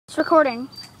It's recording.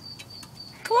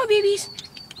 Come on, babies.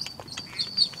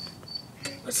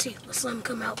 Let's see. Let's let them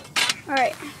come out. All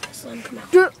right. Let's let them come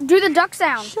out. Do the duck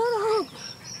sound. Shut up.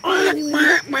 No. There's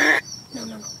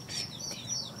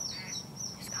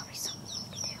gotta be something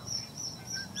we can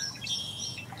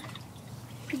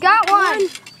do. You got one.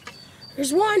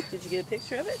 There's one. Did you get a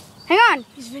picture of it? Hang on.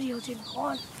 He's videotaping.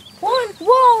 Hold on. One.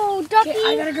 Whoa, ducky. Okay,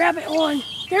 I gotta grab it. Hold on.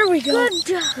 There we go. Good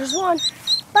job. There's one.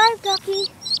 Bye, ducky.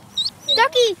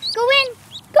 Ducky, go in.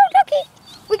 Go, ducky.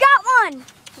 We got one.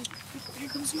 Here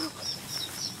comes Mo.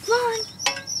 Come on.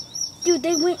 Dude,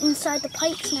 they went inside the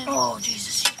pipes now. Oh,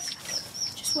 Jesus.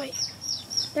 Just wait.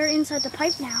 They're inside the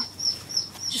pipe now.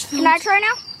 Just Can I try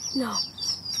now? No.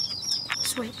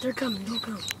 Just wait. They're coming. They'll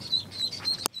come.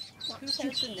 Who has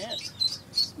the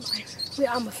net?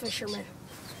 I'm a fisherman.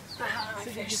 I So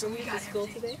did fish, you so bring we it to got school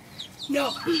everything. today?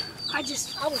 No. I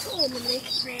was home and they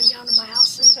ran down to my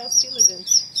house. Which house do you live in?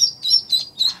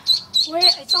 Where?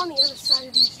 It's on the other side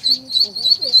of these trees. It's in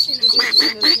Is it in this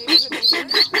neighborhood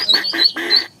right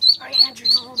here? All right, Andrew,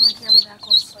 don't hold my camera that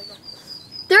close. Like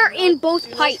They're in both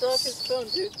Do not drop his pipes. phone,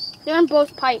 dude. They're in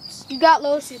both pipes. You got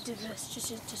Los. just did this.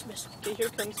 Just miss one. Okay, here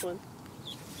comes one.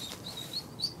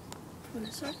 On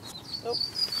this side? Oh,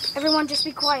 Everyone just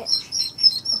be quiet.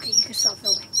 Okay, you can stop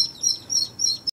filming.